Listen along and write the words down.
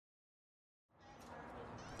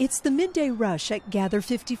It's the midday rush at Gather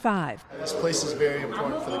 55. This place is very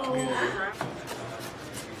important for the community.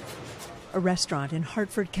 A restaurant in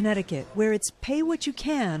Hartford, Connecticut, where it's pay what you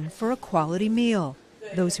can for a quality meal.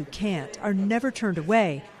 Those who can't are never turned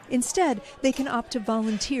away. Instead, they can opt to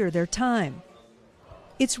volunteer their time.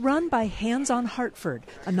 It's run by Hands on Hartford,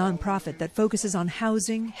 a nonprofit that focuses on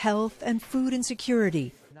housing, health, and food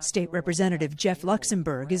insecurity. State Representative Jeff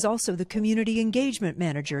Luxembourg is also the community engagement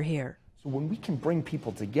manager here. So when we can bring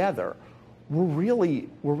people together, we're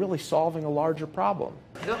really solving a larger problem.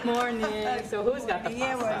 Good morning. So who's got the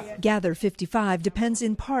pasta? Gather 55 depends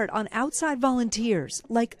in part on outside volunteers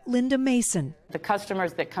like Linda Mason. The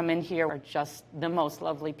customers that come in here are just the most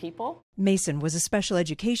lovely people. Mason was a special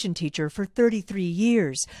education teacher for 33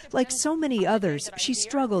 years. Like so many others, she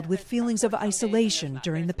struggled with feelings of isolation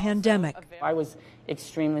during the pandemic. I was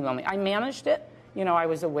extremely lonely. I managed it. You know, I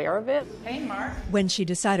was aware of it. Hey, Mark. When she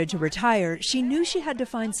decided to retire, she knew she had to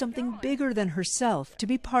find something bigger than herself to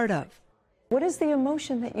be part of. What is the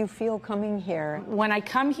emotion that you feel coming here? When I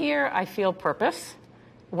come here, I feel purpose.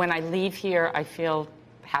 When I leave here, I feel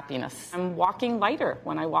happiness. I'm walking lighter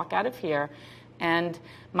when I walk out of here, and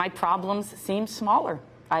my problems seem smaller.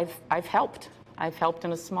 I've helped. I've helped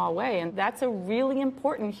in a small way, and that's a really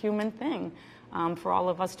important human thing for all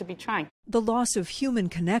of us to be trying. The loss of human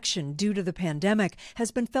connection due to the pandemic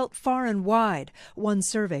has been felt far and wide. One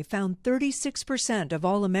survey found 36% of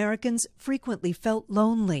all Americans frequently felt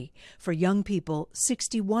lonely. For young people,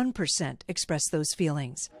 61% expressed those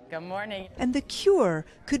feelings. Good morning. And the cure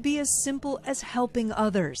could be as simple as helping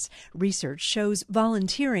others. Research shows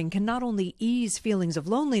volunteering can not only ease feelings of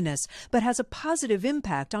loneliness, but has a positive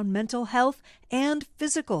impact on mental health and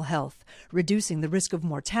physical health, reducing the risk of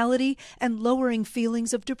mortality and lowering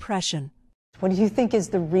feelings of depression. What do you think is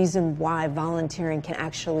the reason why volunteering can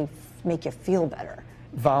actually make you feel better?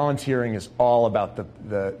 Volunteering is all about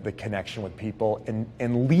the connection with people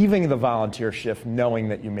and leaving the volunteer shift knowing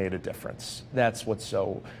that you made a difference. That's what's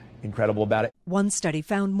so incredible about it. One study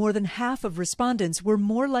found more than half of respondents were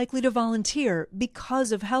more likely to volunteer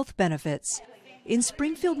because of health benefits. In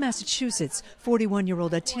Springfield, Massachusetts,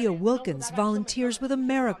 41-year-old Atia Wilkins volunteers with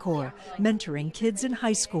AmeriCorps, mentoring kids in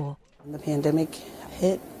high school. When the pandemic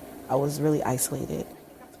hit, I was really isolated,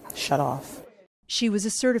 shut off. She was a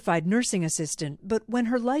certified nursing assistant, but when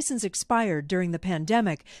her license expired during the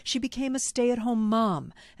pandemic, she became a stay-at-home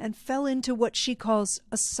mom and fell into what she calls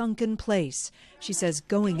a sunken place. She says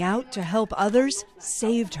going out to help others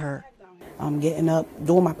saved her. I'm getting up,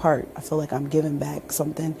 doing my part. I feel like I'm giving back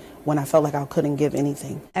something when I felt like I couldn't give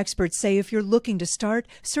anything. Experts say if you're looking to start,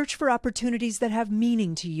 search for opportunities that have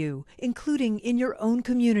meaning to you, including in your own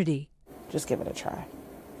community. Just give it a try,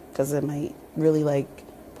 because it might really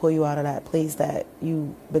pull you out of that place that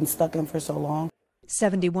you've been stuck in for so long.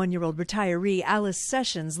 71-year-old retiree Alice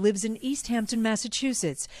Sessions lives in East Hampton,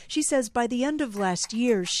 Massachusetts. She says by the end of last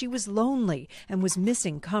year, she was lonely and was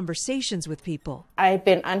missing conversations with people. I had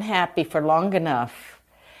been unhappy for long enough,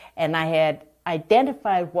 and I had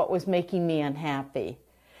identified what was making me unhappy,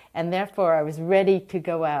 and therefore I was ready to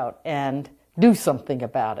go out and do something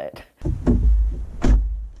about it.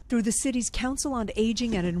 Through the city's Council on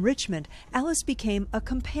Aging and Enrichment, Alice became a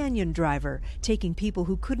companion driver, taking people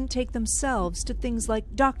who couldn't take themselves to things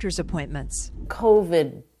like doctor's appointments.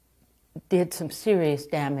 COVID did some serious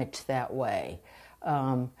damage that way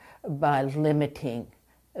by limiting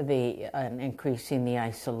and increasing the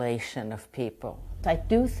isolation of people. I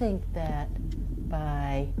do think that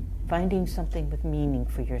by finding something with meaning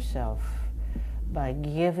for yourself, by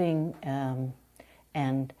giving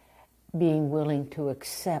and being willing to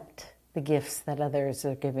accept the gifts that others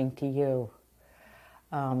are giving to you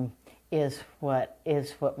is what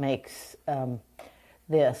makes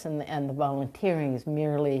this, and the volunteering is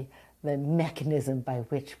merely the mechanism by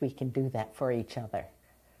which we can do that for each other.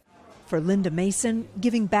 For Linda Mason,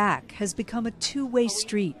 giving back has become a two-way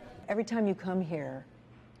street. Every time you come here,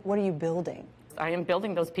 what are you building? I am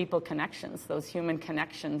building those people connections, those human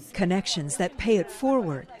connections. Connections that pay it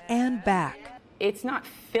forward and back. It's not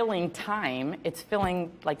filling time, it's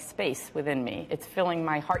filling space within me. It's filling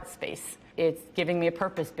my heart space. It's giving me a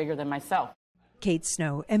purpose bigger than myself. Kate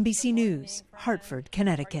Snow, NBC News, Hartford,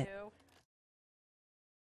 Connecticut.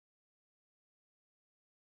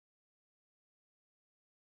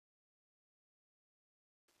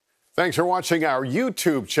 Thanks for watching our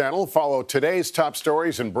YouTube channel. Follow today's top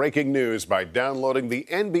stories and breaking news by downloading the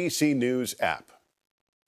NBC News app.